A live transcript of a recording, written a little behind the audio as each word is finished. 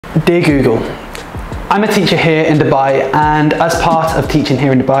Dear Google, I'm a teacher here in Dubai, and as part of teaching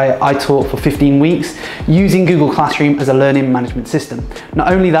here in Dubai, I taught for 15 weeks using Google Classroom as a learning management system.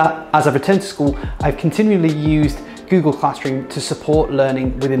 Not only that, as I've returned to school, I've continually used Google Classroom to support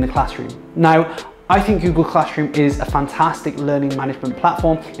learning within the classroom. Now, I think Google Classroom is a fantastic learning management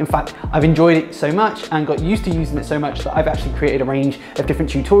platform. In fact, I've enjoyed it so much and got used to using it so much that I've actually created a range of different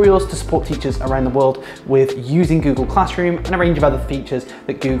tutorials to support teachers around the world with using Google Classroom and a range of other features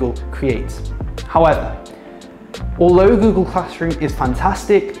that Google creates. However, although Google Classroom is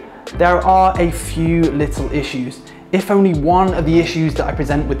fantastic, there are a few little issues. If only one of the issues that I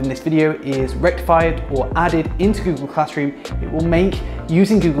present within this video is rectified or added into Google Classroom, it will make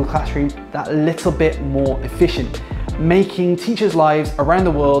using Google Classroom that little bit more efficient, making teachers' lives around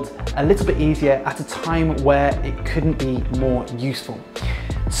the world a little bit easier at a time where it couldn't be more useful.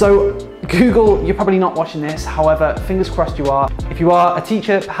 So Google, you're probably not watching this, however, fingers crossed you are. If you are a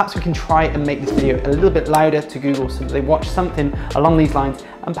teacher, perhaps we can try and make this video a little bit louder to Google so that they watch something along these lines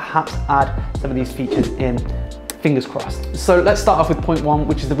and perhaps add some of these features in. Fingers crossed. So let's start off with point one,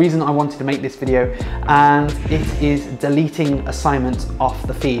 which is the reason I wanted to make this video, and it is deleting assignments off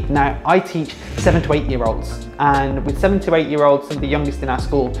the feed. Now, I teach 7 to 8-year-olds, and with 7 to 8-year-olds, some of the youngest in our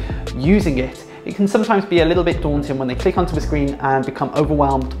school, using it can sometimes be a little bit daunting when they click onto a screen and become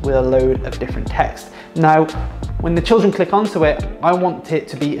overwhelmed with a load of different text. Now, when the children click onto it, I want it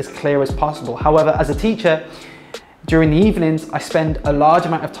to be as clear as possible. However, as a teacher, during the evenings, I spend a large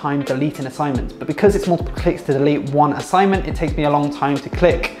amount of time deleting assignments, but because it's multiple clicks to delete one assignment, it takes me a long time to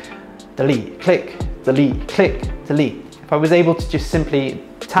click, delete, click, delete, click, delete. If I was able to just simply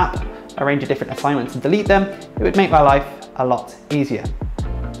tap a range of different assignments and delete them, it would make my life a lot easier.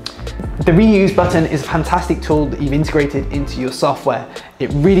 The reuse button is a fantastic tool that you've integrated into your software. It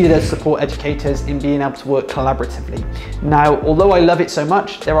really does support educators in being able to work collaboratively. Now, although I love it so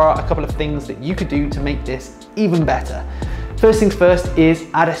much, there are a couple of things that you could do to make this even better. First things first is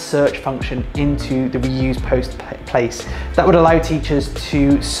add a search function into the reuse post place. That would allow teachers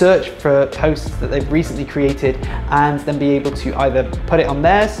to search for posts that they've recently created and then be able to either put it on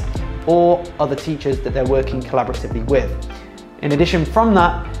theirs or other teachers that they're working collaboratively with. In addition from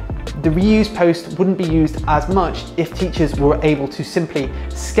that, the reuse post wouldn't be used as much if teachers were able to simply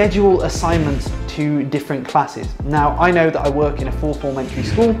schedule assignments to different classes. Now, I know that I work in a 4th elementary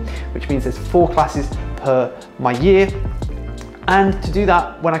school, which means there's 4 classes per my year. And to do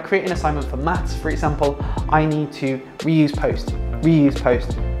that, when I create an assignment for maths, for example, I need to reuse post, reuse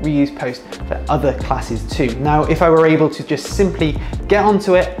post, reuse post for other classes too. Now, if I were able to just simply get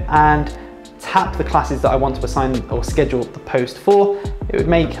onto it and tap the classes that I want to assign or schedule the post for, it would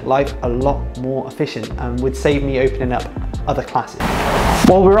make life a lot more efficient and would save me opening up other classes.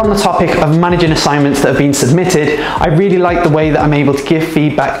 While we're on the topic of managing assignments that have been submitted, I really like the way that I'm able to give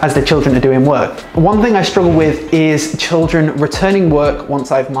feedback as the children are doing work. One thing I struggle with is children returning work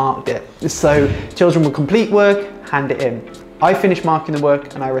once I've marked it. So children will complete work, hand it in. I finish marking the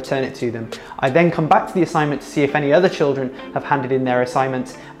work and I return it to them. I then come back to the assignment to see if any other children have handed in their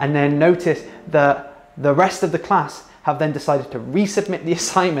assignments, and then notice that the rest of the class have then decided to resubmit the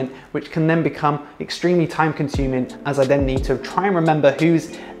assignment, which can then become extremely time consuming as I then need to try and remember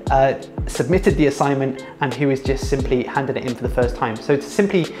who's submitted the assignment and who is just simply handed it in for the first time. So to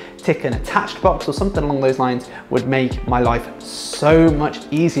simply tick an attached box or something along those lines would make my life so much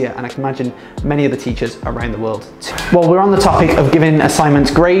easier, and I can imagine many of the teachers around the world too. While we're on the topic of giving assignments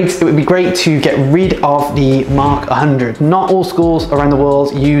grades, it would be great to get rid of the mark 100. Not all schools around the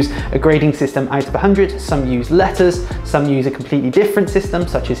world use a grading system out of 100. Some use letters, some use a completely different system,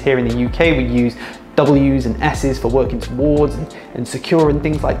 such as here in the UK we use W's and S's for working towards and secure and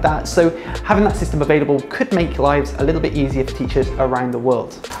things like that. So having that system available could make lives a little bit easier for teachers around the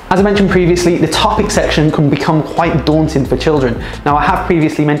world. As I mentioned previously, the topic section can become quite daunting for children. Now, I have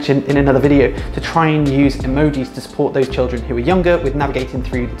previously mentioned in another video to try and use emojis to support those children who are younger with navigating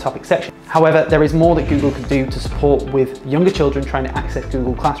through the topic section. However, there is more that Google could do to support with younger children trying to access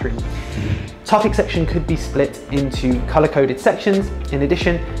Google Classroom. Topic section could be split into color-coded sections. In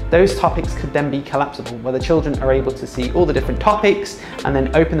addition, those topics could then be collapsible, where the children are able to see all the different topics and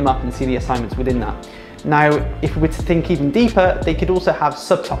then open them up and see the assignments within that. Now, if we were to think even deeper, they could also have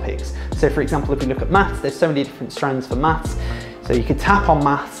subtopics. So for example, if we look at maths, there's so many different strands for maths. So you could tap on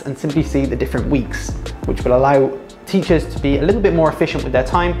maths and simply see the different weeks, which will allow teachers to be a little bit more efficient with their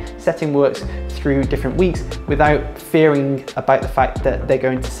time, setting works through different weeks without fearing about the fact that they're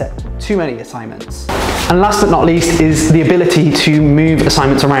going to set too many assignments. And last but not least is the ability to move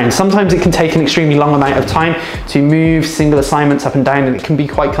assignments around. Sometimes it can take an extremely long amount of time to move single assignments up and down, and it can be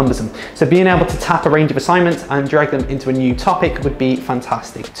quite cumbersome. So being able to tap a range of assignments and drag them into a new topic would be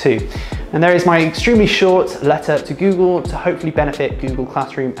fantastic too. And there is my extremely short letter to Google to hopefully benefit Google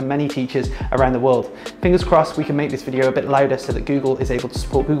Classroom and many teachers around the world. Fingers crossed we can make this video a bit louder so that Google is able to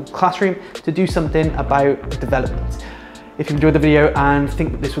support Google Classroom to do something about development. If you enjoyed the video and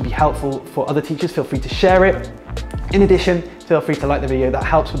think that this would be helpful for other teachers, feel free to share it. In addition, feel free to like the video. That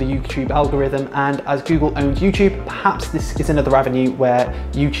helps with the YouTube algorithm, and as Google owns YouTube, perhaps this is another avenue where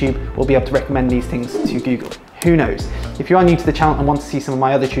YouTube will be able to recommend these things to Google. Who knows? If you are new to the channel and want to see some of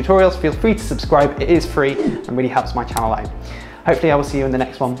my other tutorials, feel free to subscribe. It is free and really helps my channel out. Hopefully I will see you in the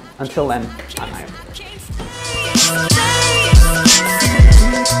next one. Until then, I'm out.